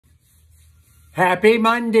Happy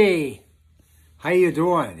Monday. How you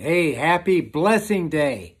doing? Hey, happy blessing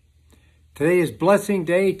day. Today is blessing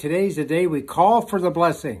day. Today's the day we call for the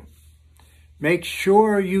blessing. Make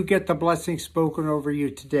sure you get the blessing spoken over you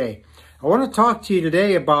today. I want to talk to you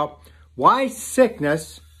today about why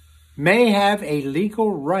sickness may have a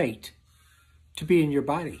legal right to be in your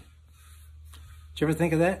body. Did you ever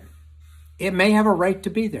think of that? It may have a right to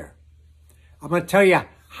be there. I'm going to tell you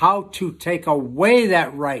how to take away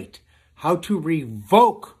that right, how to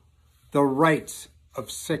revoke the rights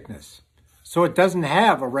of sickness so it doesn't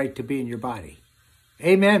have a right to be in your body.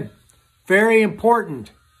 Amen. Very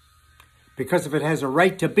important, because if it has a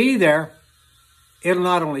right to be there, it'll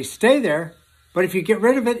not only stay there, but if you get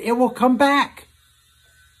rid of it, it will come back.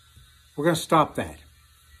 We're going to stop that.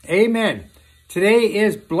 Amen. Today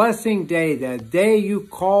is blessing day, the day you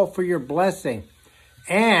call for your blessing.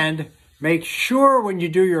 And make sure when you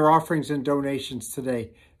do your offerings and donations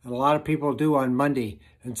today, and a lot of people do on Monday,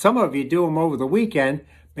 and some of you do them over the weekend,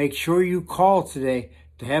 make sure you call today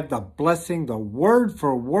to have the blessing, the word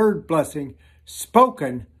for word blessing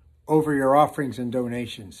spoken over your offerings and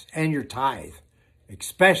donations and your tithe,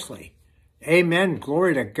 especially. Amen.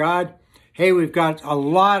 Glory to God. Hey, we've got a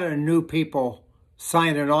lot of new people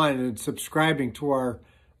signing on and subscribing to our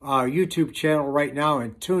YouTube channel right now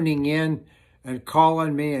and tuning in and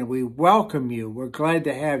calling me, and we welcome you. We're glad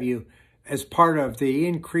to have you as part of the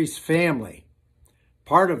Increase family,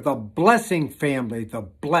 part of the blessing family, the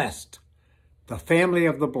blessed, the family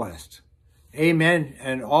of the blessed. Amen.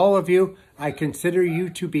 And all of you, I consider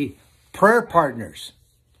you to be prayer partners.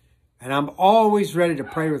 And I'm always ready to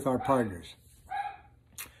pray with our partners.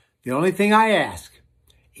 The only thing I ask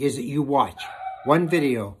is that you watch one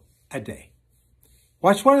video a day.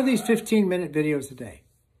 Watch one of these 15-minute videos a day.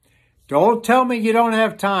 Don't tell me you don't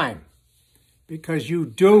have time, because you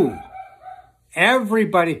do.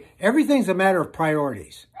 Everybody, everything's a matter of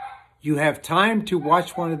priorities. You have time to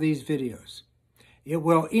watch one of these videos. It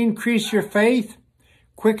will increase your faith,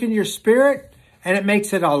 quicken your spirit, and it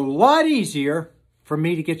makes it a lot easier for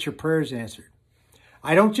me to get your prayers answered.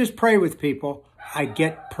 I don't just pray with people. I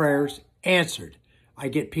get prayers answered. I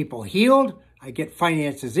get people healed. I get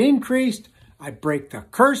finances increased. I break the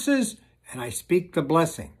curses, and I speak the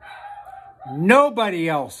blessing. Nobody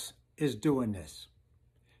else is doing this.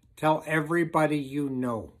 Tell everybody you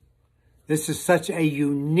know. This is such a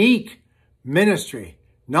unique ministry.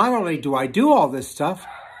 Not only do I do all this stuff,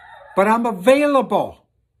 but I'm available.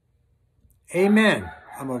 Amen.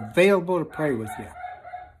 I'm available to pray with you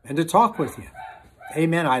and to talk with you.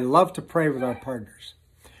 Amen. I love to pray with our partners.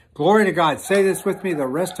 Glory to God. Say this with me. The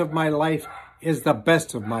rest of my life is the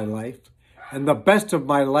best of my life. And the best of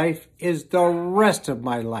my life is the rest of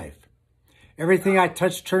my life. Everything I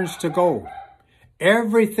touch turns to gold.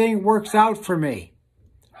 Everything works out for me.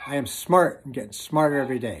 I am smart and getting smarter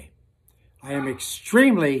every day. I am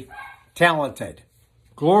extremely talented.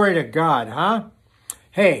 Glory to God, huh?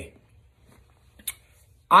 Hey,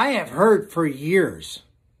 I have heard for years,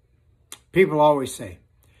 people always say,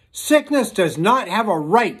 sickness does not have a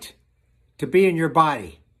right to be in your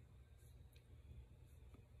body.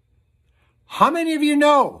 How many of you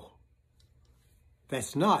know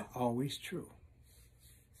that's not always true?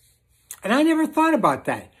 And I never thought about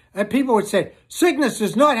that. And people would say, sickness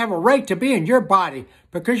does not have a right to be in your body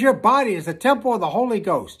because your body is the temple of the Holy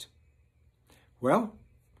Ghost. Well,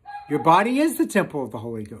 your body is the temple of the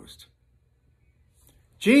Holy Ghost.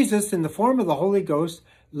 Jesus, in the form of the Holy Ghost,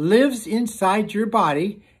 lives inside your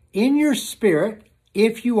body, in your spirit,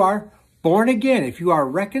 if you are born again, if you are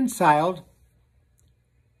reconciled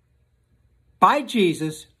by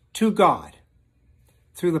Jesus to God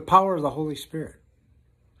through the power of the Holy Spirit.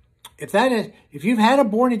 If you've had a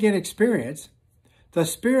born-again experience, the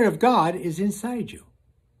Spirit of God is inside you.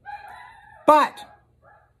 But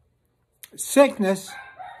sickness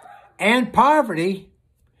and poverty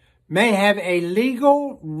may have a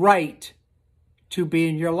legal right to be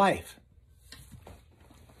in your life.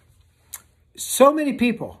 So many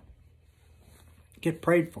people get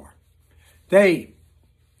prayed for. They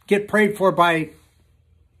get prayed for by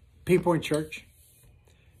people in church.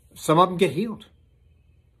 Some of them get healed.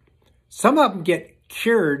 Some of them get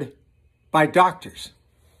cured by doctors.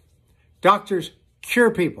 Doctors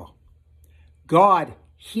cure people. God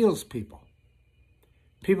heals people.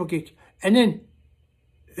 People get, and then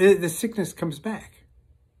the sickness comes back.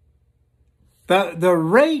 The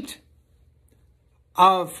rate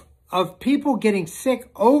of people getting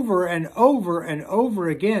sick over and over and over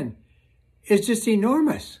again is just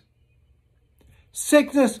enormous.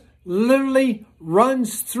 Sickness literally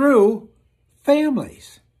runs through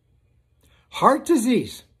families. Heart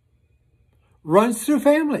disease runs through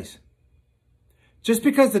families. Just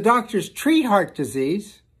because the doctors treat heart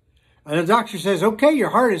disease, and the doctor says, okay, your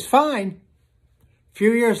heart is fine, a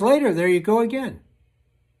few years later, there you go again.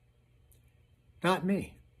 Not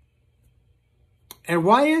me. And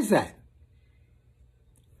why is that?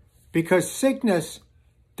 Because sickness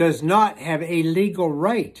does not have a legal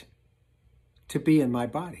right to be in my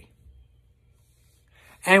body.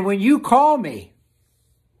 And when you call me,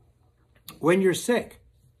 when you're sick,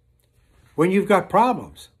 when you've got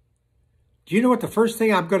problems, do you know what the first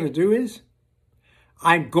thing I'm going to do is?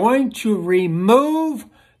 I'm going to remove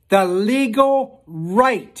the legal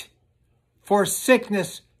right for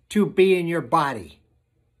sickness to be in your body.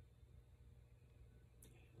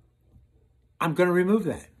 I'm going to remove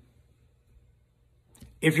that.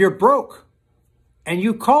 If you're broke and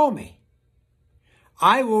you call me,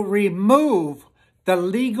 I will remove the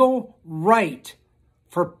legal right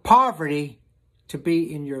for poverty to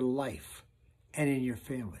be in your life and in your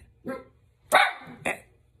family.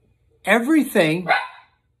 Everything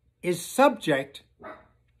is subject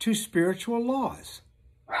to spiritual laws,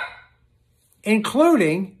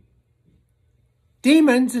 including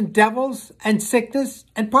demons and devils and sickness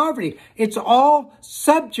and poverty. It's all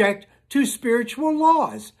subject to spiritual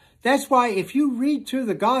laws. That's why if you read through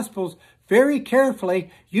the Gospels very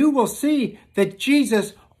carefully, you will see that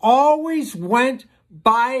Jesus always went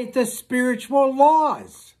by the spiritual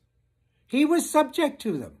laws. He was subject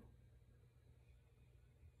to them.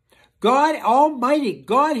 God Almighty,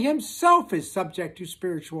 God Himself is subject to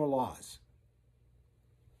spiritual laws.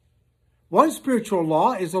 One spiritual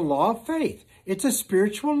law is a law of faith. It's a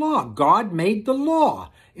spiritual law. God made the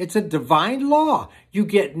law. It's a divine law. You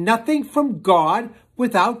get nothing from God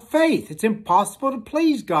without faith. It's impossible to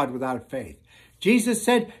please God without faith. Jesus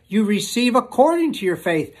said, you receive according to your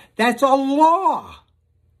faith. That's a law.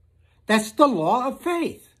 That's the law of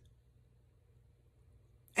faith.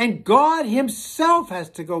 And God Himself has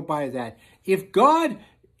to go by that. If God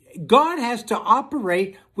has to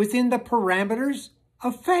operate within the parameters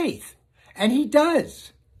of faith. And He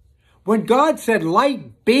does. When God said,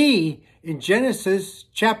 light be in Genesis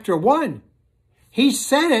chapter 1, He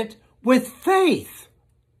said it with faith.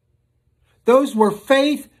 Those were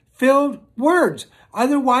faith-filled words.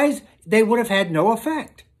 Otherwise, they would have had no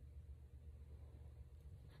effect.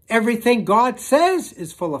 Everything God says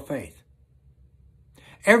is full of faith.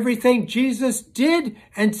 Everything Jesus did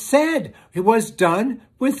and said was done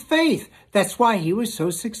with faith. That's why He was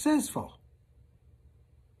so successful.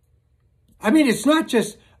 I mean, it's not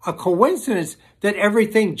just a coincidence that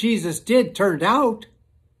everything Jesus did turned out.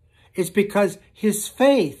 It's because His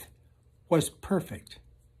faith was perfect.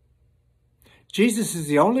 Jesus is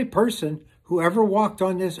the only person who ever walked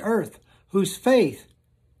on this earth whose faith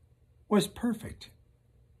was perfect.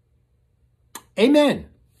 Amen.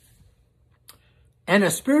 And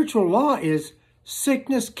a spiritual law is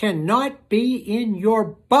sickness cannot be in your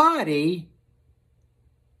body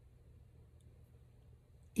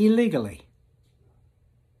illegally.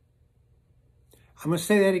 I'm going to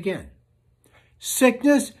say that again.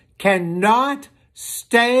 Sickness cannot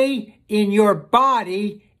stay in your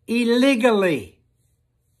body illegally.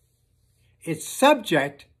 It's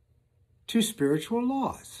subject to spiritual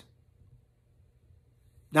laws.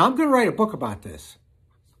 Now, I'm going to write a book about this.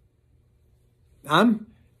 I'm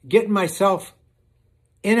getting myself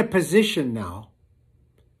in a position now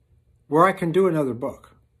where I can do another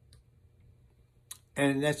book.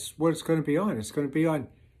 And that's what it's going to be on. It's going to be on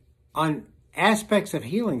aspects of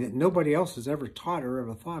healing that nobody else has ever taught or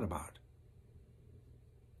ever thought about.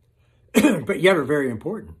 But yet are very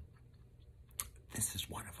important. This is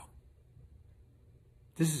one of them.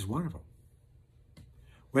 This is one of them.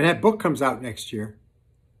 When that book comes out next year,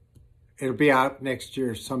 it'll be out next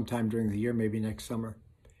year sometime during the year, maybe next summer.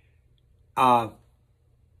 You're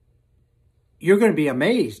going to be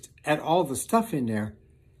amazed at all the stuff in there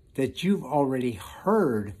that you've already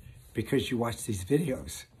heard because you watch these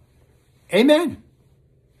videos. Amen.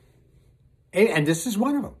 And this is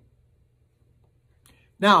one of them.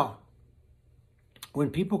 Now, when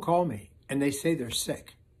people call me and they say they're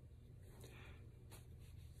sick,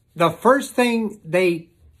 the first thing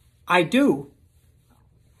I do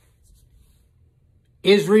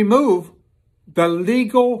is remove the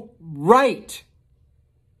legal right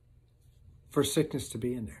for sickness to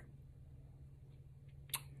be in there.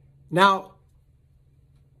 Now,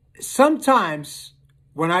 sometimes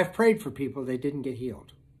when I've prayed for people, they didn't get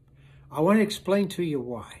healed. I want to explain to you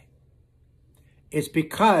why. It's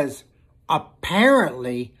because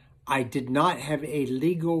apparently I did not have a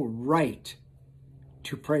legal right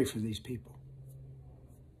to pray for these people.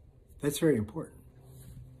 That's very important.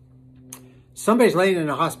 Somebody's laying in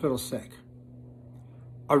a hospital sick.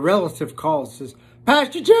 a relative calls, says,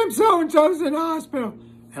 Pastor Jim, so-and-so's in the hospital.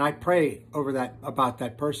 And I pray over that, about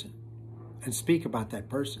that person and speak about that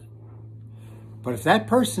person. But if that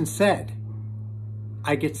person said,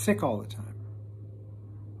 I get sick all the time,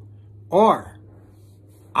 or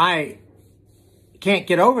I can't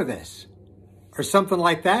get over this, or something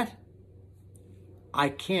like that, I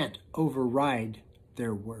can't override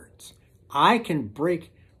their words. I can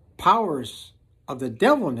break powers of the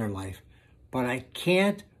devil in their life, but I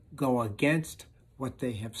can't go against what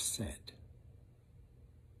they have said.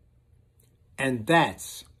 And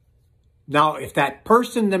that's, now if that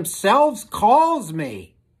person themselves calls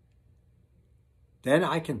me, then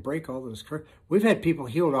I can break all those curses. We've had people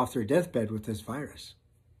healed off their deathbed with this virus.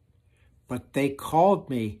 But they called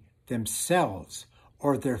me themselves,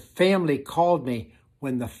 or their family called me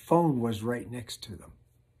when the phone was right next to them.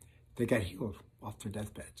 They got healed off their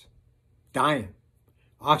deathbeds. Dying.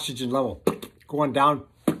 Oxygen level going down,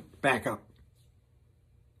 back up.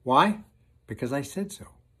 Why? Because I said so.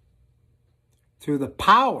 Through the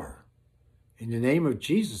power, in the name of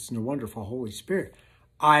Jesus and the wonderful Holy Spirit,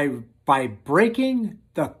 by breaking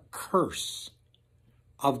the curse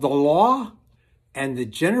of the law and the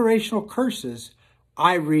generational curses,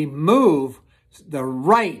 I remove the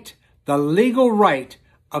right, the legal right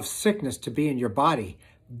of sickness to be in your body.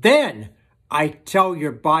 Then I tell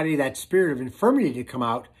your body, that spirit of infirmity, to come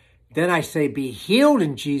out. Then I say, be healed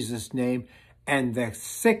in Jesus' name, and the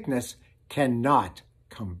sickness cannot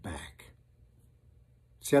come back.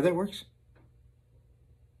 See how that works?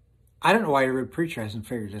 I don't know why every preacher hasn't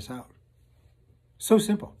figured this out. So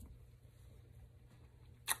simple.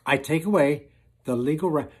 I take away the legal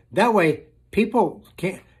right. That way, people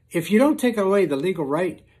can't, if you don't take away the legal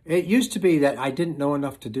right, it used to be that I didn't know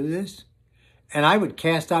enough to do this, and I would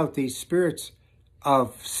cast out these spirits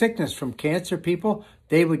of sickness from cancer people.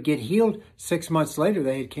 They would get healed. 6 months later,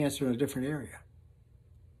 they had cancer in a different area.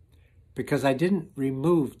 Because I didn't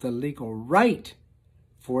remove the legal right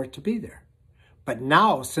for it to be there. But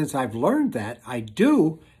now, since I've learned that, I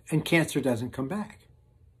do, and cancer doesn't come back.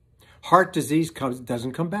 Heart disease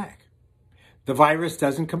doesn't come back. The virus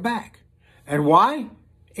doesn't come back. And why?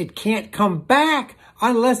 It can't come back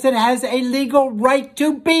unless it has a legal right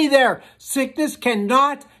to be there. Sickness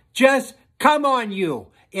cannot just come on you.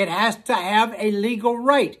 It has to have a legal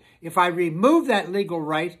right. If I remove that legal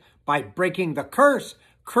right by breaking the curse,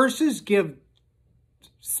 curses give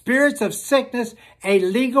spirits of sickness a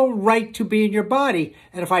legal right to be in your body.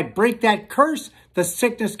 And if I break that curse, the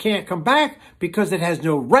sickness can't come back because it has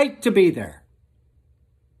no right to be there.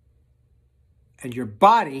 And your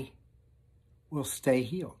body will stay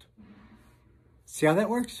healed. See how that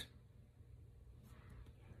works?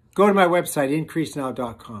 Go to my website,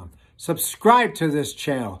 increasenow.com. Subscribe to this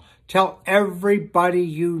channel. Tell everybody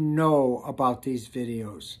you know about these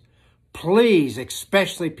videos. Please,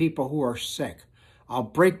 especially people who are sick. I'll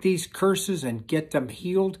break these curses and get them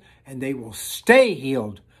healed, and they will stay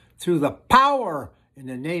healed through the power in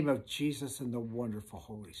the name of Jesus and the wonderful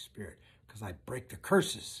Holy Spirit. Because I break the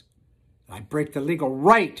curses. I break the legal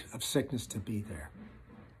right of sickness to be there.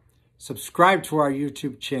 Subscribe to our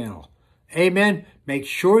YouTube channel. Amen. Make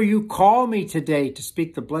sure you call me today to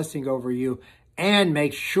speak the blessing over you. And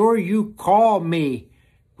make sure you call me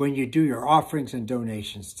when you do your offerings and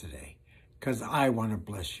donations today. Because I want to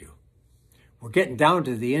bless you. We're getting down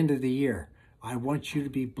to the end of the year. I want you to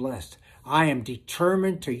be blessed. I am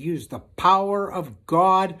determined to use the power of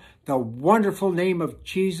God, the wonderful name of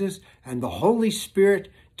Jesus, and the Holy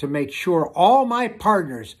Spirit to make sure all my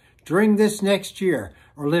partners during this next year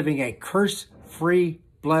are living a curse-free,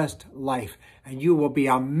 blessed life. And you will be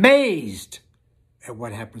amazed at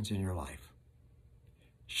what happens in your life.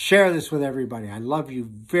 Share this with everybody. I love you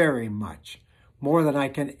very much, more than I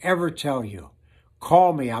can ever tell you.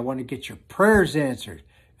 Call me. I want to get your prayers answered.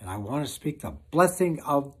 And I want to speak the blessing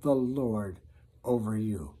of the Lord over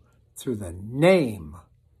you through the name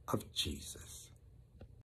of Jesus.